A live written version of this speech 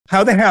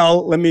how the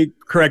hell, let me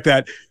correct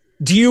that,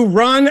 do you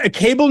run a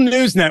cable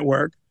news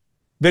network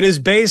that is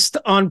based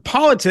on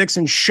politics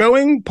and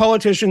showing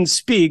politicians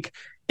speak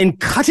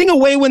and cutting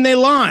away when they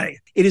lie?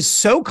 It is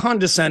so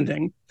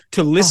condescending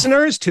to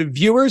listeners, to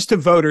viewers, to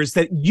voters,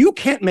 that you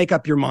can't make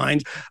up your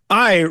mind.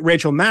 I,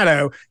 Rachel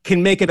Maddow,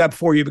 can make it up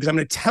for you, because I'm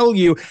going to tell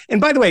you. And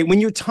by the way, when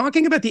you're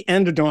talking about the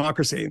end of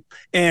democracy,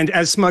 and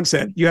as Smug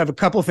said, you have a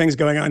couple things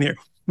going on here.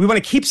 We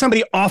want to keep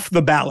somebody off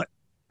the ballot.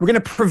 We're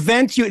going to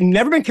prevent you,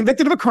 never been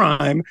convicted of a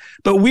crime,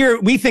 but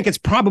we think it's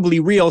probably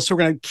real, so we're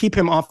going to keep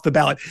him off the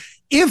ballot.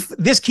 If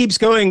this keeps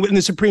going in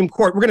the Supreme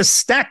Court, we're going to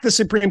stack the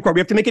Supreme Court. We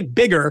have to make it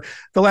bigger.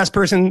 The last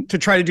person to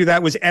try to do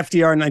that was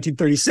FDR in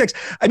 1936.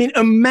 I mean,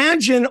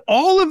 imagine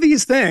all of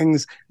these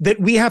things that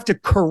we have to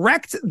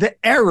correct the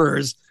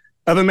errors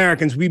of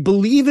Americans. We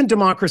believe in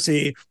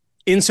democracy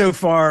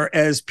insofar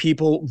as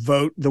people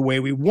vote the way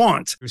we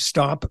want.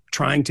 Stop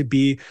trying to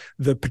be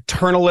the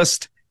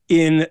paternalist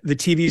in the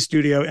TV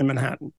studio in Manhattan.